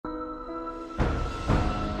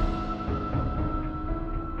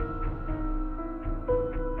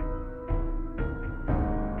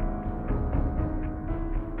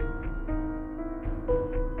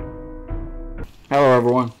Hello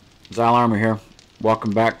everyone, Zal Armor here.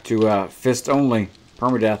 Welcome back to Fist Only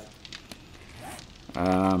Permadeath.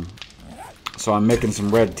 So I'm making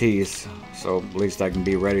some red teas, so at least I can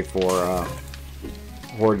be ready for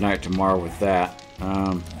Horde night tomorrow with that.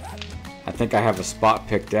 I think I have a spot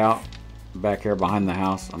picked out back here behind the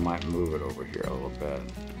house. I might move it over here a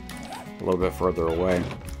little bit further away,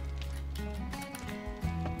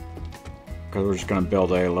 because we're just going to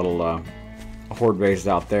build a little Horde base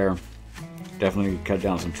out there. Definitely cut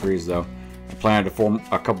down some trees though. I plan to form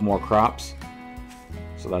a couple more crops,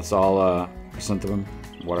 so that's all chrysanthemum,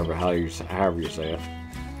 whatever however you say it.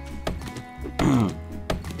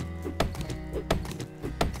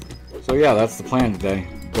 So yeah, that's the plan today.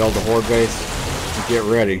 Build a Horde base and get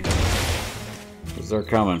ready, because they're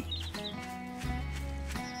coming.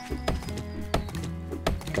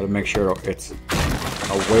 Got to make sure it's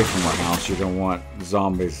away from our house. You don't want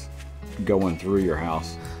zombies going through your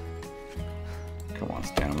house. Come on,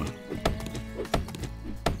 stamina.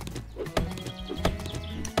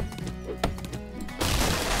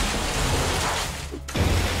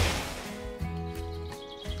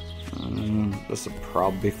 This will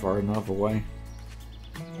probably be far enough away.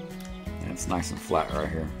 Yeah, it's nice and flat right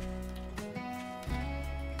here.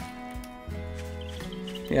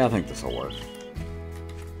 Yeah, I think this will work.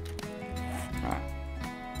 Alright.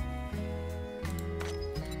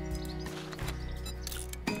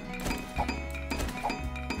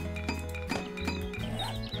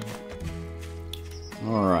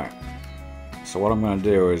 Alright, so what I'm going to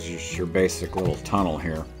do is just your basic little tunnel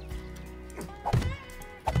here.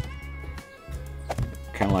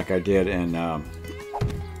 Kind of like I did in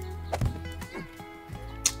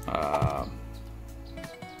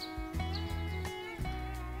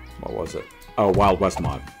what was it? Oh, Wild West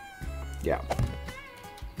mod. Yeah.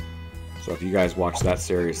 So if you guys watch that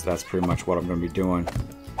series, that's pretty much what I'm going to be doing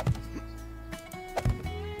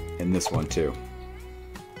in this one too.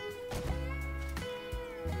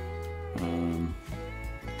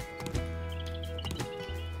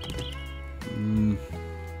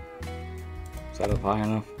 Is that up high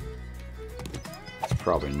enough? It's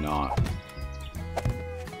probably not.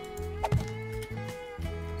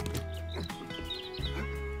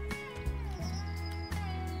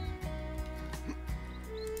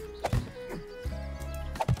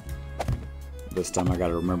 This time I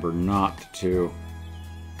gotta remember not to...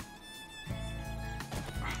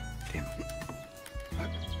 Damn it.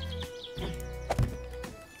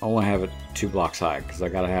 I only have it 2 blocks high, because I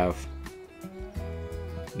gotta have...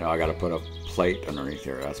 No, I gotta put a plate underneath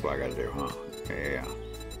here. That's what I gotta do, huh? Yeah.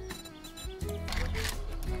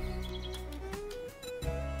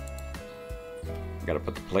 Gotta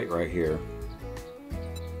put the plate right here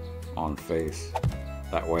on face.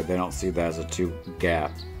 That way they don't see that as a 2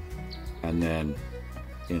 gap. And then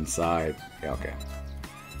inside, yeah, okay.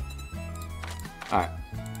 Alright.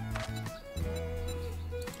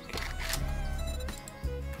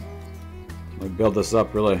 Let me build this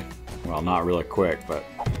up really, well, not really quick, but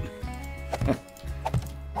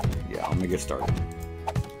yeah, let me get started.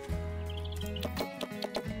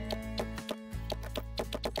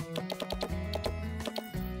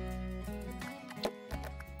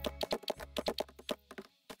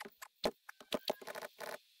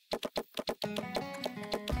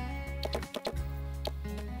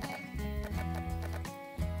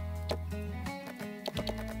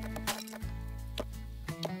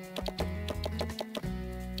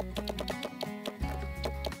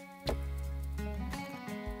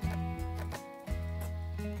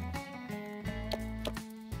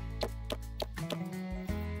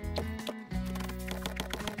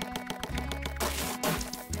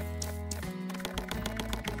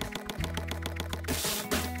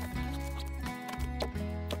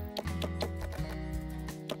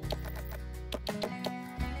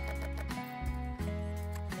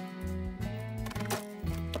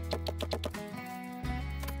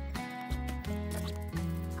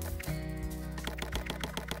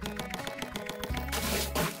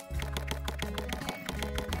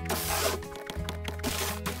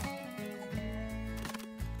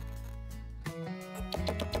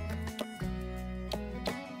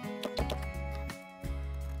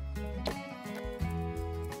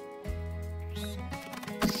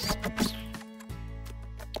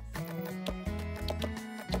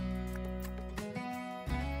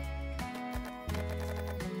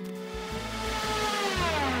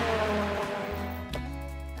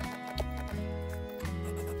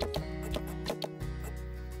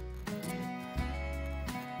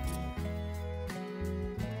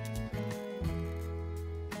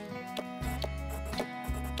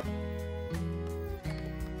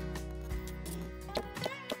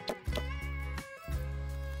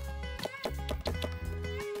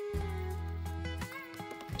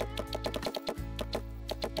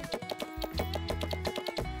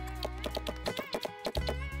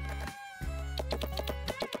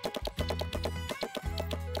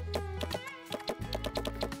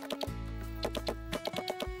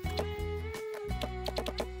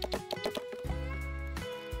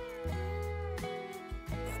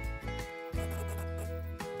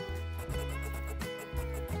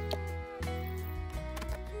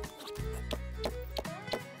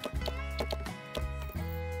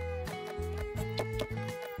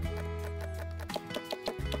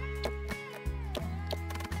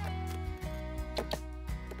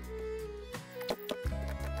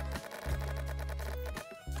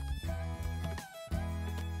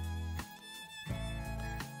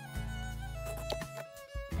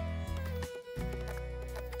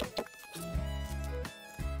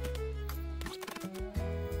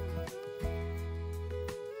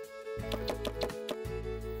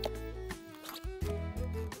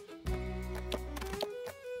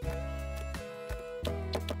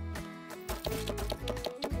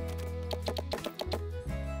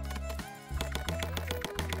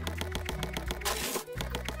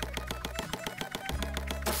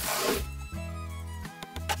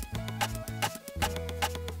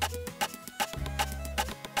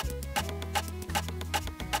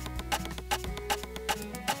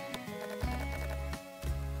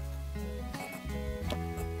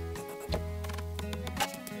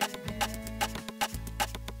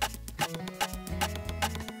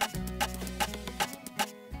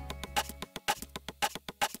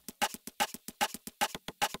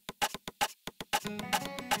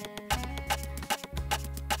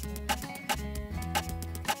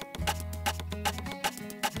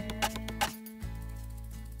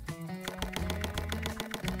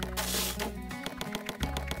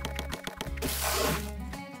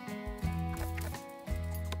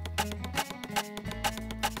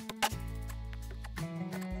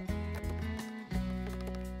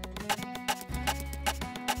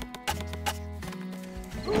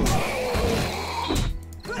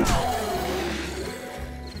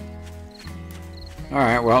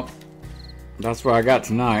 Alright, well, that's what I got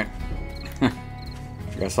tonight.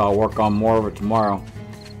 Guess I'll work on more of it tomorrow.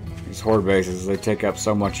 These horde bases, they take up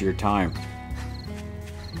so much of your time.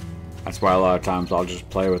 That's why a lot of times I'll just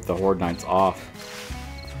play with the horde nights off.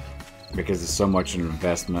 Because it's so much an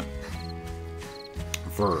investment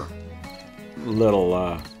for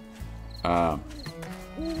little,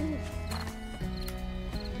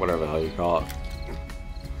 whatever the hell you call it.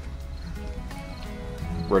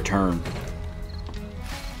 Return.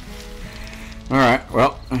 Alright,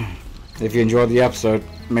 well, if you enjoyed the episode,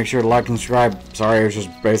 make sure to like and subscribe. Sorry, it was just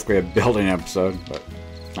basically a building episode, but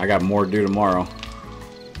I got more to do tomorrow.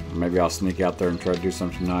 Maybe I'll sneak out there and try to do some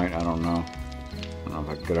tonight. I don't know. I don't know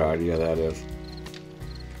what a good idea that is.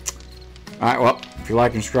 Alright, well, if you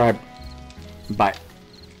like and subscribe, bye.